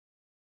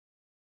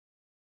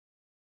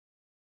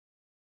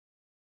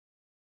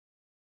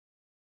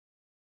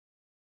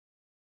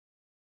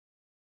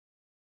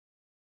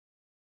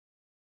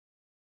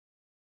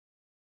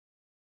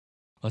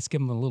Let's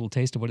give them a little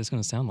taste of what it's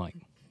going to sound like.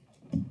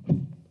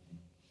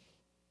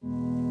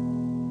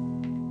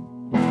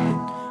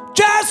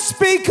 Just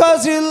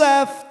because you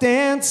left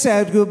and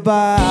said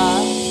goodbye,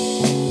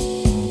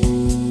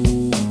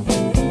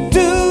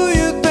 do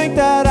you think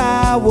that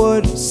I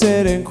would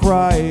sit and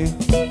cry?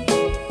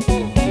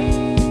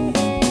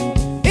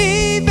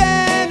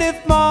 Even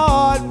if my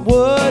heart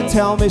would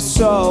tell me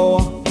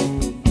so,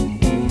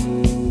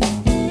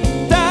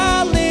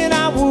 darling,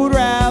 I would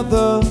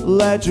rather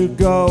let you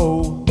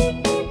go.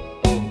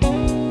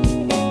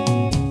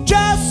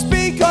 Just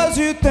because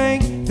you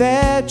think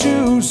that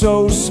you're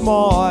so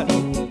smart,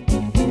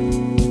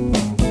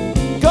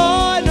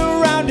 going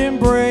around and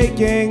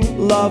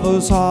breaking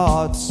lovers'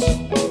 hearts.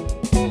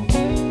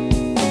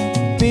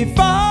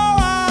 Before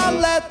I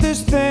let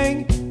this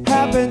thing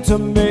happen to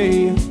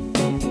me,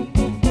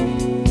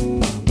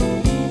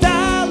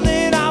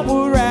 darling, I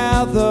would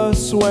rather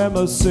swim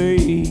a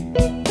sea.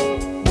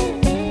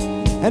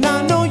 And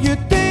I know you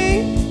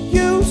think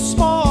you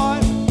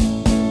smart,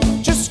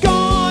 just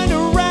going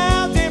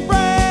around and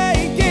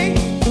breaking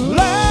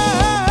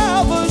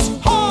lovers'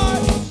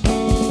 hearts.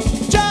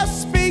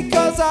 Just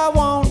because I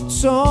want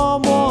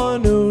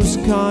someone who's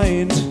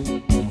kind,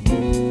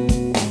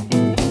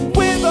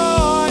 with a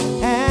heart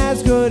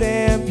as good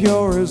and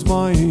pure as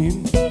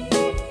mine.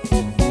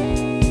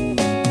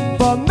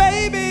 But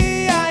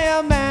maybe I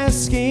am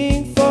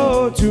asking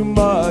for too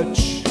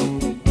much.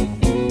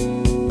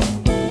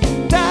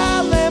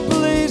 Darling,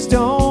 please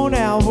don't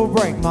ever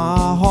break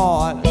my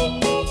heart.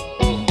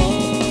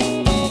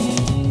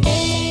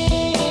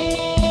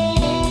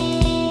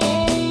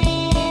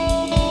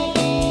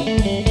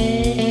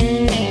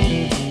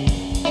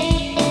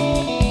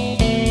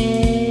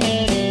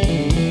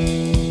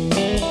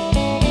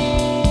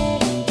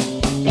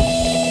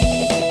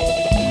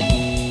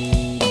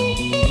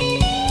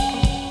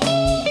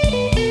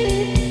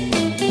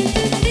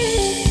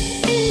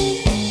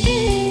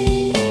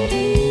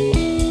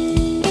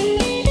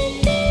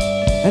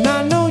 And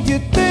I know you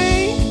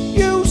think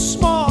you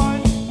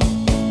smart,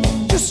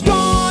 just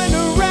going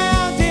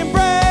around and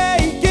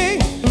breaking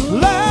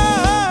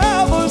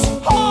lovers'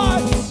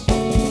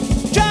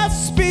 hearts.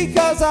 Just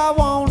because I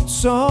want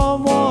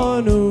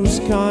someone who's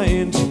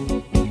kind,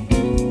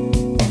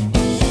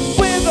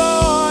 with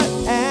a heart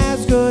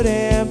as good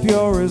and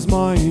pure as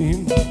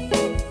mine.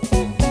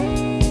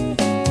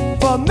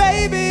 But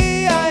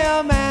maybe I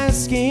am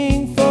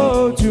asking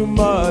for too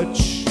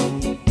much.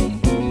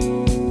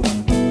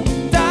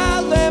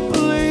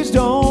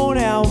 Don't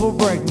ever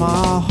break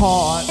my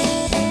heart.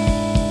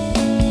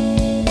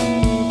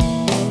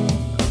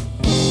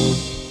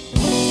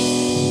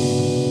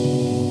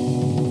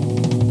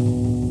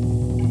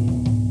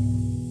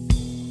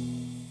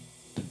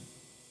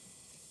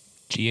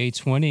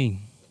 GA-20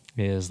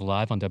 is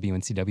live on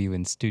WNCW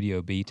in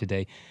Studio B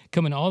today,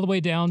 coming all the way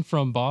down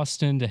from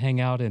Boston to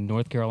hang out in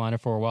North Carolina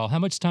for a while. How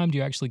much time do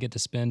you actually get to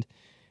spend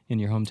in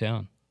your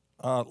hometown?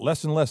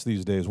 Less and less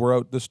these days.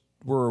 We're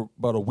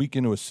about a week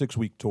into a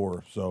 6-week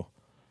tour, so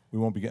we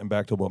won't be getting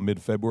back till about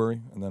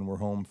mid-February, and then we're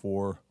home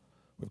for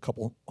a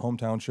couple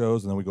hometown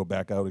shows, and then we go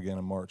back out again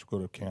in March. Go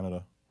to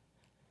Canada.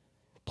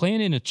 Playing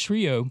in a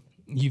trio,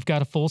 you've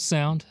got a full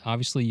sound.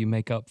 Obviously, you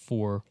make up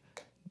for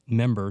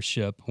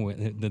membership,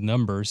 the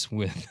numbers,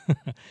 with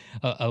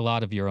a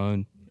lot of your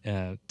own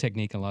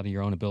technique, a lot of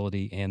your own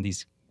ability, and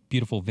these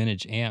beautiful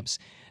vintage amps.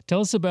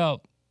 Tell us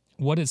about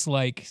what it's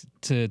like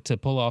to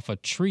pull off a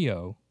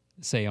trio,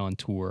 say, on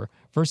tour,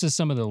 versus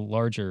some of the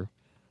larger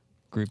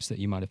groups that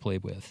you might have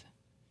played with.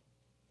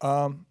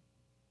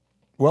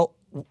 Well,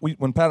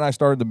 when Pat and I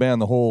started the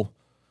band, the whole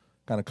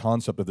kind of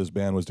concept of this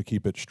band was to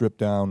keep it stripped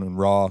down and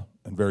raw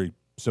and very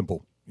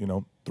simple. You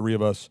know, 3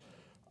 of us.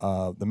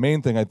 The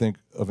main thing I think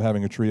of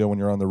having a trio when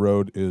you're on the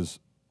road is,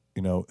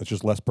 you know, it's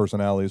just less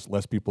personalities,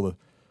 less people to,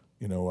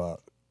 you know,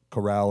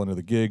 corral into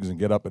the gigs and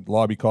get up at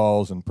lobby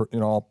calls and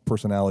all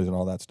personalities and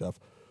all that stuff.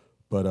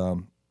 But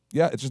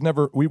yeah, it's just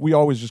never. We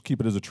always just keep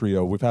it as a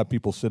trio. We've had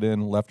people sit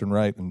in left and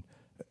right, and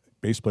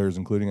bass players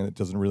including, and it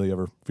doesn't really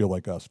ever feel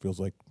like us. It feels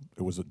like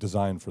it was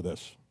designed for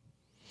this.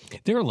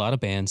 There are a lot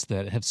of bands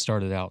that have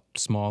started out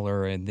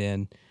smaller and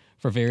then,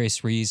 for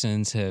various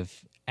reasons, have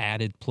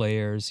added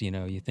players. You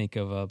know, you think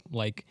of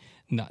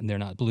they're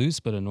not blues,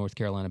 but a North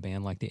Carolina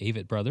band like the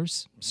Avett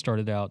Brothers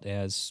started out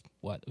as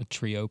a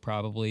trio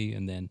probably,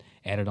 and then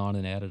added on,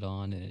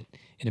 and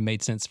it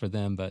made sense for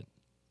them, but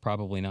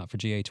probably not for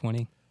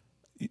GA-20.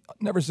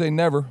 Never say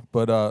never,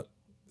 but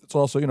it's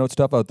also, you know, it's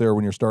tough out there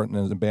when you're starting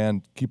as a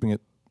band. Keeping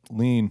it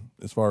lean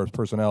as far as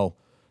personnel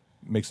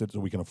makes it so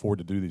we can afford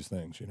to do these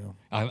things, you know.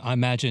 I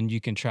imagine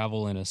you can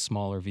travel in a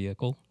smaller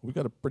vehicle. We've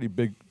got a pretty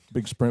big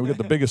Sprinter. We got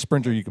the biggest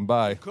Sprinter you can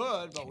buy.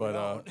 Could, but we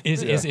don't.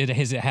 Is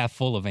it half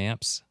full of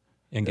amps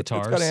and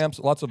guitars? It's got amps.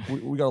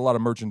 We got a lot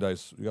of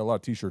merchandise. We got a lot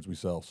of T-shirts we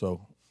sell,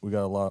 so we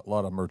got a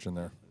lot of merch in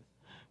there.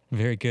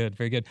 Very good,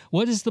 very good.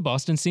 What is the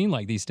Boston scene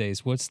like these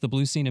days? What's the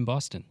blues scene in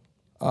Boston?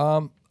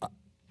 I'm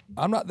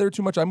not there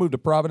too much. I moved to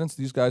Providence.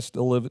 These guys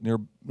still live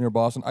near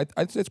Boston.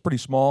 I'd say it's pretty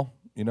small.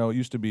 You know, it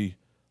used to be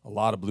a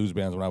lot of blues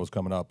bands when I was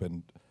coming up,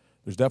 and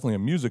there's definitely a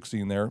music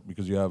scene there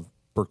because you have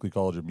Berklee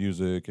College of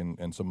Music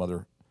and some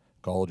other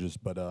colleges.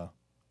 But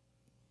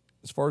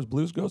as far as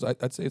blues goes,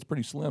 I'd say it's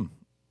pretty slim.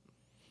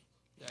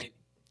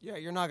 Yeah,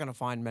 you're not gonna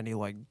find many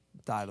like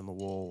dyed on the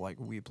wool like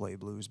we play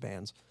blues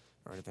bands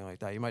or anything like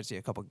that. You might see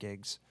a couple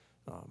gigs.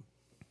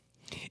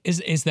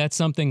 Is that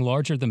something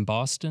larger than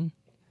Boston?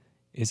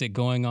 Is it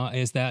going on?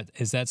 Is that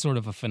sort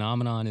of a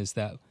phenomenon? Is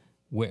that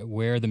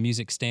where the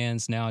music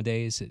stands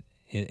nowadays?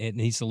 It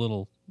needs a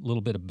little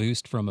bit of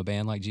boost from a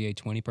band like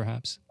GA-20,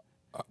 perhaps.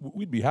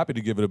 We'd be happy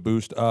to give it a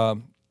boost. I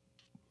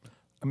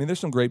mean, there's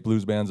some great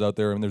blues bands out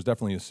there, and there's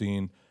definitely a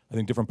scene. I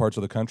think different parts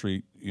of the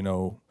country, you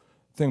know,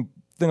 thing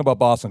about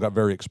Boston got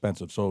very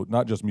expensive. So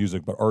not just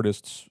music, but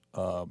artists,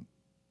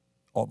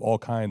 all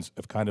kinds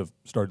have kind of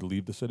started to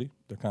leave the city.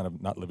 They're kind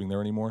of not living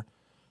there anymore.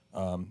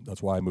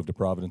 That's why I moved to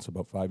Providence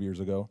about 5 years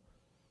ago.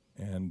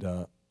 And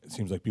it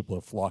seems like people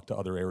have flocked to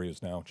other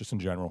areas now, just in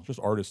general, just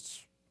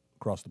artists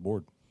across the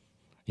board.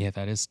 Yeah,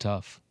 that is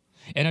tough.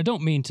 And I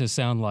don't mean to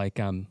sound like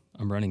I'm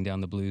running down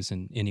the blues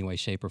in any way,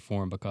 shape, or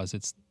form, because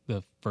it's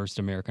the first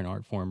American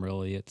art form,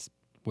 really. It's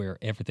where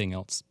everything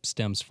else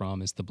stems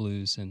from is the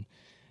blues. And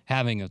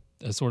having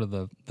a sort of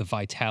the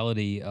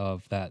vitality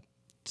of that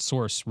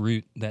source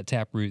root, that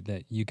tap root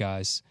that you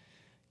guys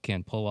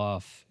can pull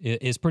off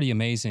is pretty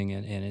amazing,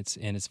 and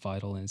it's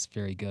vital, and it's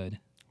very good.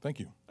 Thank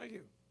you. Thank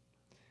you.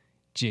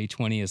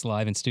 GA-20 is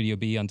live in Studio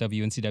B on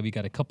WNCW.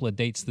 Got a couple of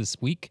dates this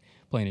week,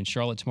 playing in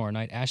Charlotte tomorrow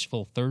night,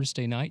 Asheville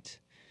Thursday night.